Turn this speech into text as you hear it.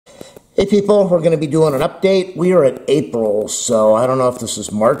Hey people, we're going to be doing an update. We are at April, so I don't know if this is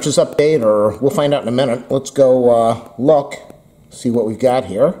March's update or we'll find out in a minute. Let's go look, see what we've got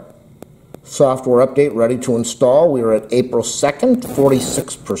here. Software update ready to install. We are at April 2nd,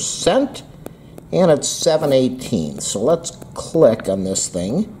 46%, and it's 7:18. So let's click on this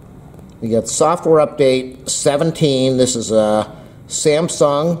thing. We got software update 17. This is a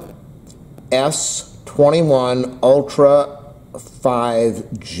Samsung S21 Ultra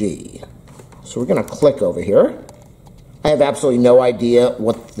 5G. So we're going to click over here. I have absolutely no idea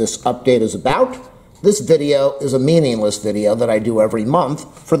what this update is about. This video is a meaningless video that I do every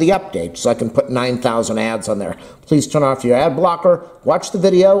month for the update, so I can put 9,000 ads on there. Please turn off your ad blocker, watch the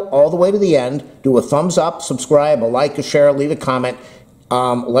video all the way to the end, do a thumbs up, subscribe, a like, a share, leave a comment.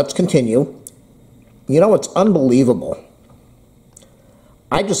 Let's continue. You know, it's unbelievable.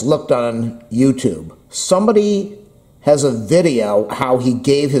 I just looked on YouTube. Somebody has a video how he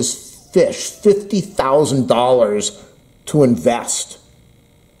gave his fish $50,000 to invest.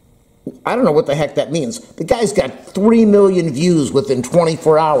 I don't know what the heck that means. The guy's got 3 million views within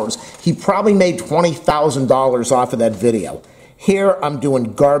 24 hours. He probably made $20,000 off of that video. Here I'm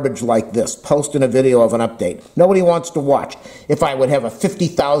doing garbage like this, posting a video of an update. Nobody wants to watch. If I would have a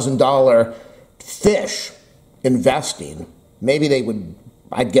 $50,000 fish investing, maybe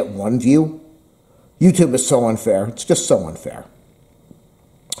I'd get 1 view. YouTube is so unfair. It's just so unfair.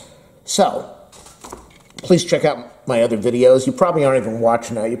 So, please check out my other videos. You probably aren't even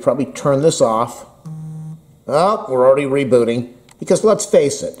watching now. You probably turn this off. Oh, we're already rebooting. Because let's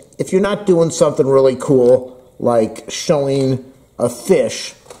face it, if you're not doing something really cool, like showing a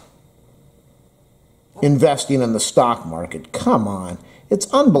fish investing in the stock market, come on. It's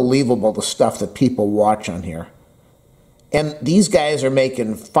unbelievable the stuff that people watch on here. And these guys are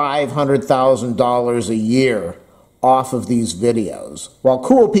making $500,000 a year off of these videos. While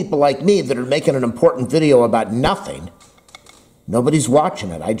cool people like me that are making an important video about nothing, nobody's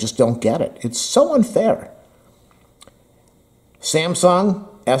watching it. I just don't get it. It's so unfair. Samsung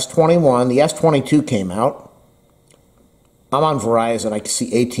S21, the S22 came out. I'm on Verizon. I can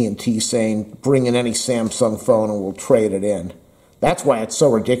see AT&T saying, bring in any Samsung phone and we'll trade it in. That's why it's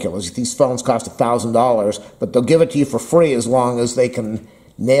so ridiculous. These phones cost $1,000, but they'll give it to you for free as long as they can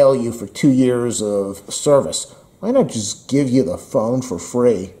nail you for 2 years of service. Why not just give you the phone for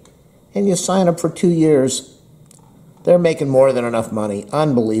free? And you sign up for 2 years. They're making more than enough money.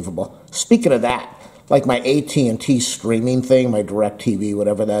 Unbelievable. Speaking of that, like my AT&T streaming thing, my DirecTV,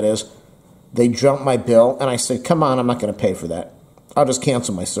 whatever that is, they jumped my bill, and I said, come on, I'm not going to pay for that. I'll just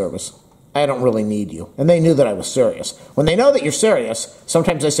cancel my service. I don't really need you. And they knew that I was serious. When they know that you're serious,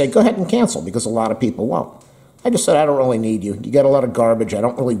 sometimes they say, go ahead and cancel, because a lot of people won't. I just said, I don't really need you. You got a lot of garbage I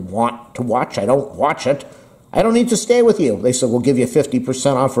don't really want to watch. I don't watch it. I don't need to stay with you. They said, we'll give you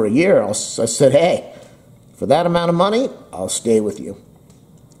 50% off for a year. I said, hey, for that amount of money, I'll stay with you.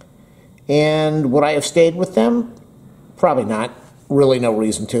 And would I have stayed with them? Probably not. Really no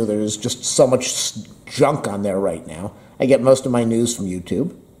reason to. There's just so much junk on there right now. I get most of my news from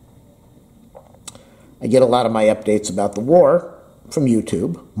YouTube. I get a lot of my updates about the war from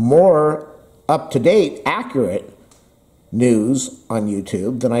YouTube. More up-to-date, accurate news on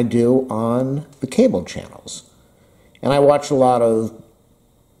YouTube than I do on the cable channels. And I watch a lot of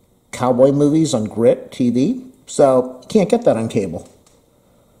cowboy movies on Grit TV, so you can't get that on cable.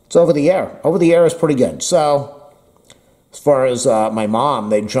 It's over the air. Over the air is pretty good. So, as far as my mom,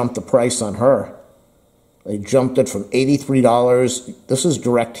 they jumped the price on her. They jumped it from $83. This is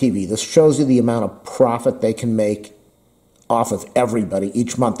DirecTV. This shows you the amount of profit they can make off of everybody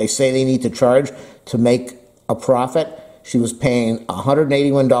each month. They say they need to charge to make a profit. She was paying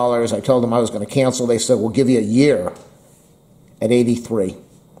 $181. I told them I was going to cancel. They said, we'll give you a year at $83.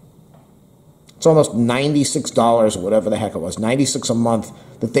 It's almost $96 or whatever the heck it was, $96 a month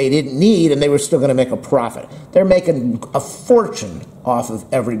that they didn't need, and they were still going to make a profit. They're making a fortune off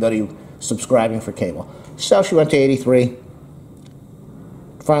of everybody subscribing for cable. So she went to 83.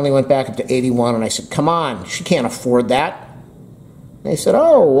 Finally went back up to 81, and I said, come on, she can't afford that. And they said,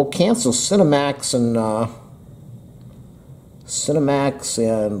 oh, we'll cancel Cinemax and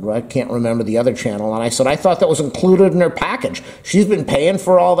I can't remember the other channel. And I said, I thought that was included in her package. She's been paying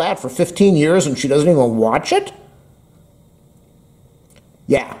for all that for 15 years and she doesn't even watch it?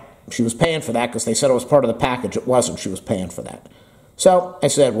 Yeah, she was paying for that because they said it was part of the package. It wasn't. She was paying for that. So I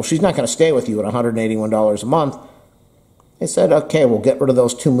said, well, she's not going to stay with you at $181 a month. They said, okay, we'll get rid of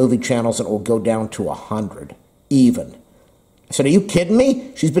those 2 movie channels and it will go down to 100, even. I said, are you kidding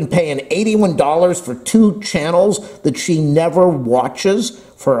me? She's been paying $81 for 2 channels that she never watches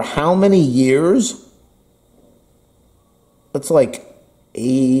for how many years? It's like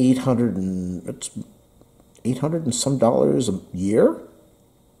 $800 and some dollars a year.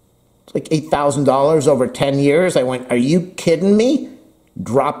 It's like $8,000 over 10 years. I went, are you kidding me?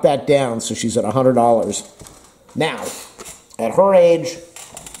 Drop that down. So she's at $100. Now, at her age,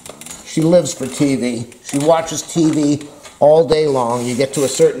 she lives for TV. She watches TV all day long. You get to a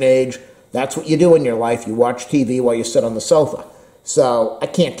certain age, that's what you do in your life. You watch TV while you sit on the sofa. So I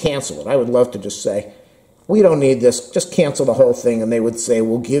can't cancel it. I would love to just say, we don't need this. Just cancel the whole thing. And they would say,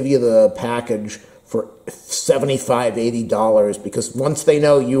 we'll give you the package for $75, $80, because once they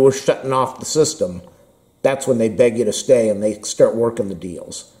know you were shutting off the system, that's when they beg you to stay and they start working the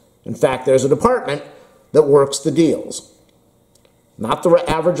deals. In fact, there's a department that works the deals. Not the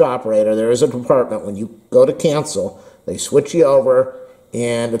average operator. There is a department. When you go to cancel, they switch you over,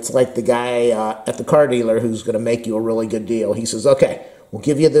 and it's like the guy at the car dealer who's going to make you a really good deal. He says, okay, we'll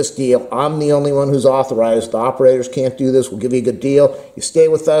give you this deal. I'm the only one who's authorized. The operators can't do this. We'll give you a good deal. You stay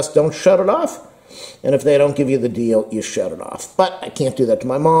with us. Don't shut it off. And if they don't give you the deal, you shut it off. But I can't do that to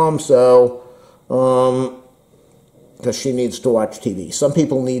my mom, so, because she needs to watch TV. Some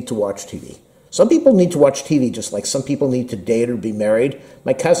people need to watch TV. Some people need to watch TV just like some people need to date or be married.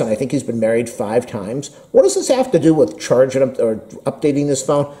 My cousin, I think he's been married 5 times. What does this have to do with charging up or updating this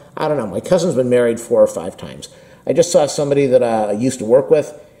phone? I don't know. My cousin's been married 4 or 5 times. I just saw somebody that I used to work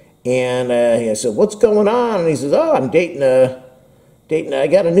with, and I said, what's going on? And he says, oh, I'm dating I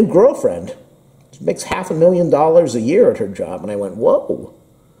got a new girlfriend. She makes $500,000 a year at her job. And I went, whoa.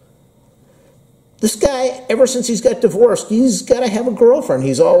 This guy, ever since he's got divorced, he's got to have a girlfriend.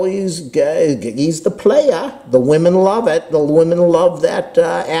 He's the player. The women love it. The women love that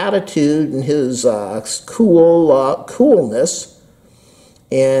attitude and his coolness.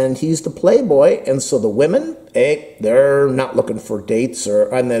 And he's the playboy. And so the women, they're not looking for dates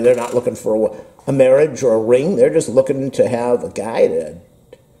they're not looking for a marriage or a ring. They're just looking to have a guy,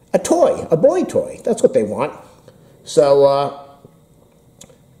 a toy, a boy toy. That's what they want. So,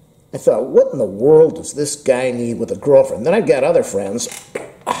 I thought, what in the world does this guy need with a girlfriend? Then I've got other friends,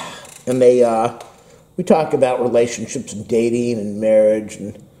 and we talk about relationships and dating and marriage,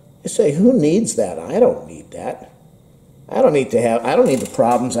 and I say, who needs that? I don't need that. I don't need the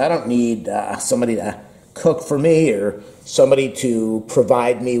problems. I don't need somebody to cook for me or somebody to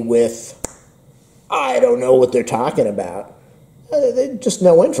provide me with, I don't know what they're talking about. They just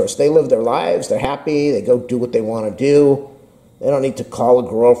no interest. They live their lives. They're happy. They go do what they want to do. They don't need to call a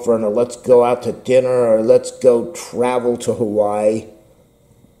girlfriend or let's go out to dinner or let's go travel to Hawaii.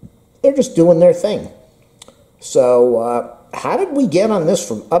 They're just doing their thing. So how did we get on this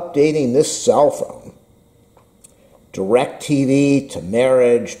from updating this cell phone? DirecTV to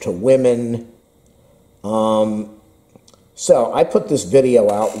marriage to women. So I put this video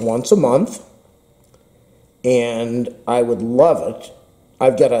out once a month, and I would love it.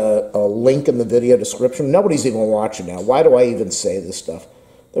 I've got a link in the video description. Nobody's even watching now. Why do I even say this stuff?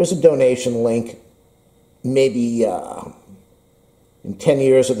 There's a donation link. Maybe in 10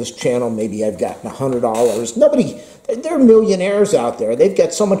 years of this channel, maybe I've gotten $100. There are millionaires out there. They've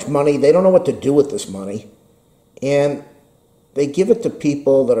got so much money, they don't know what to do with this money. And they give it to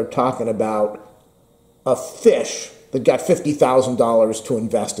people that are talking about a fish that got $50,000 to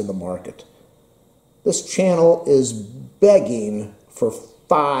invest in the market. This channel is begging for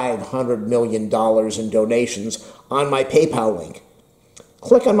 $500 million in donations on my PayPal link.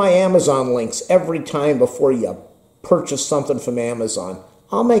 Click on my Amazon links every time before you purchase something from Amazon.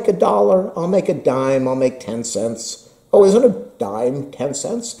 I'll make $1, I'll make a dime, I'll make 10 cents. Oh, isn't a dime 10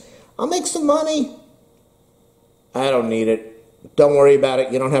 cents? I'll make some money. I don't need it. Don't worry about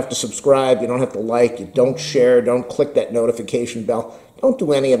it. You don't have to subscribe. You don't have to like. You don't share. Don't click that notification bell. Don't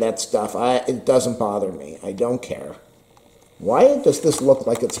do any of that stuff. It doesn't bother me. I don't care. Why does this look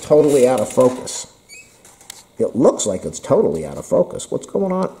like it's totally out of focus? It looks like it's totally out of focus. What's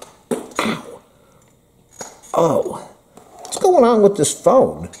going on? Ow. Oh. What's going on with this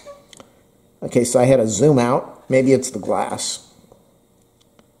phone? Okay, so I had to zoom out. Maybe it's the glass.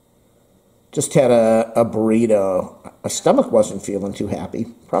 Just had a burrito. My stomach wasn't feeling too happy.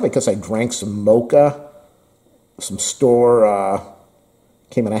 Probably because I drank some mocha. Some store,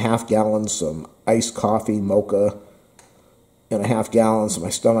 came in a half gallon, some iced coffee, mocha, in a half gallon, so my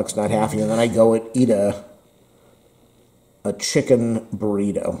stomach's not happy. And then I go and eat a chicken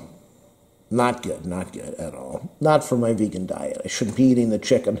burrito. Not good at all. Not for my vegan diet. I shouldn't be eating the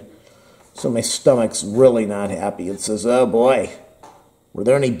chicken. So my stomach's really not happy. It says, oh boy, were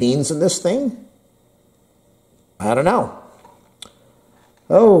there any beans in this thing? I don't know.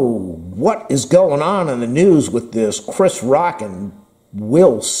 Oh, what is going on in the news with this Chris Rock and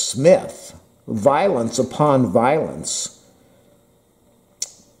Will Smith? Violence upon violence.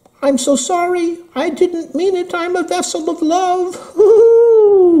 I'm so sorry. I didn't mean it. I'm a vessel of love.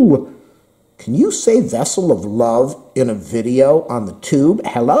 Ooh. Can you say vessel of love in a video on the tube?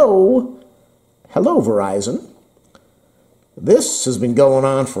 Hello? Hello, Verizon. This has been going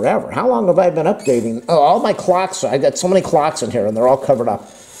on forever. How long have I been updating? Oh, all my clocks. I've got so many clocks in here, and they're all covered up.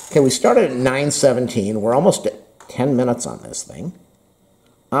 Okay, we started at 9:17. We're almost at 10 minutes on this thing.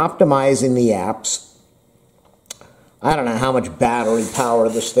 Optimizing the apps. I don't know how much battery power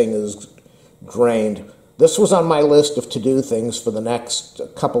this thing is drained. This was on my list of to-do things for the next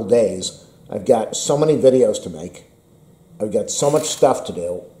couple days. I've got so many videos to make. I've got so much stuff to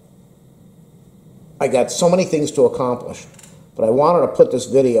do. I got so many things to accomplish. But I wanted to put this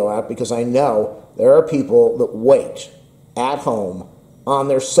video out because I know there are people that wait at home on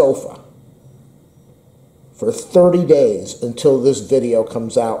their sofa for 30 days until this video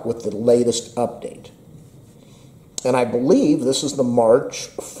comes out with the latest update. And I believe this is the March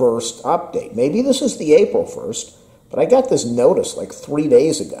 1st update. Maybe this is the April 1st, but I got this notice like 3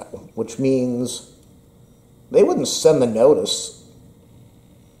 days ago, which means they wouldn't send the notice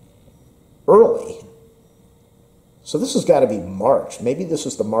early. So this has got to be March. Maybe this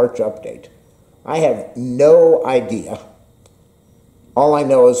is the March update. I have no idea. All I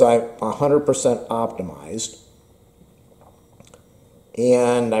know is I'm 100% optimized.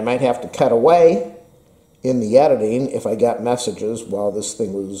 And I might have to cut away in the editing if I got messages while this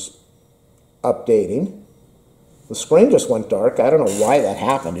thing was updating. The screen just went dark. I don't know why that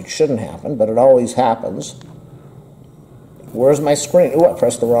happened. It shouldn't happen, but it always happens. Where's my screen? Ooh, I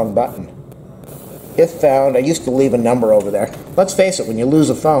pressed the wrong button. If found, I used to leave a number over there. Let's face it, when you lose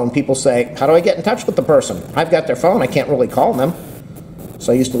a phone, people say, how do I get in touch with the person? I've got their phone. I can't really call them.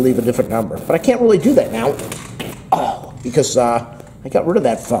 So I used to leave a different number. But I can't really do that now. Oh, because I got rid of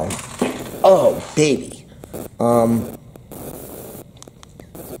that phone. Oh, baby. I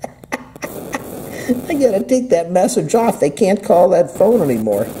gotta take that message off. They can't call that phone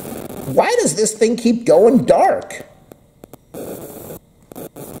anymore. Why does this thing keep going dark?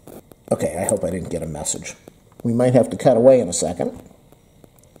 Okay, I hope I didn't get a message. We might have to cut away in a second.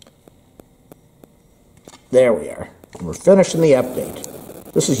 There we are. We're finishing the update.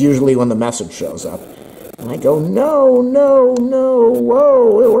 This is usually when the message shows up. And I go, no, no, no,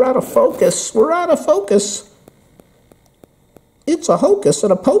 whoa, we're out of focus. We're out of focus. It's a hocus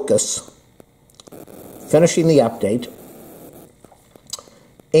and a pocus. Finishing the update.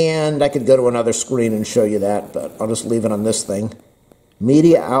 And I could go to another screen and show you that, but I'll just leave it on this thing.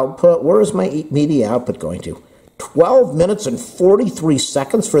 Media output. Where is my media output going to? 12 minutes and 43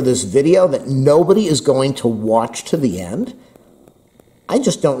 seconds for this video that nobody is going to watch to the end? I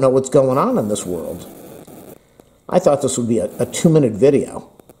just don't know what's going on in this world. I thought this would be a 2-minute video.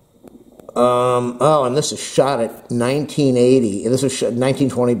 Oh, and this is shot at 1980. This is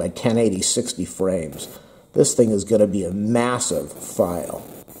 1920 by 1080, 60 frames. This thing is going to be a massive file.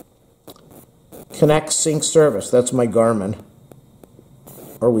 Connect sync service. That's my Garmin.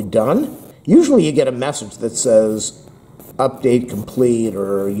 Are we done? Usually you get a message that says update complete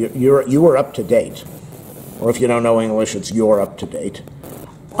or you are up to date. Or if you don't know English, it's you're up to date.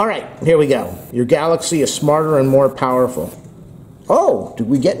 All right, here we go. Your Galaxy is smarter and more powerful. Oh, did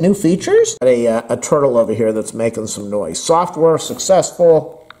we get new features? A turtle over here that's making some noise. Software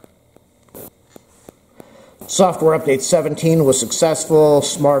successful. Software update 17 was successful.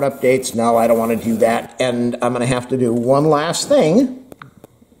 Smart updates, no, I don't want to do that. And I'm going to have to do one last thing.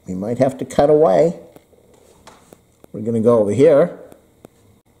 We might have to cut away. We're going to go over here.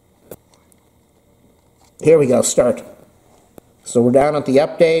 Here we go, start. So we're down at the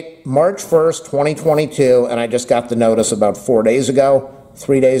update, March 1st, 2022, and I just got the notice about 3 days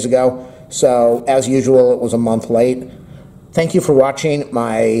ago. So, as usual, it was a month late. Thank you for watching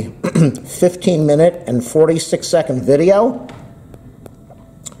my 15-minute and 46-second video.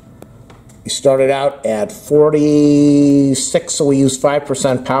 We started out at 46, so we used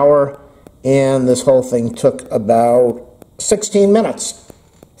 5% power, and this whole thing took about 16 minutes.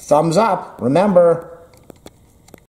 Thumbs up. Remember,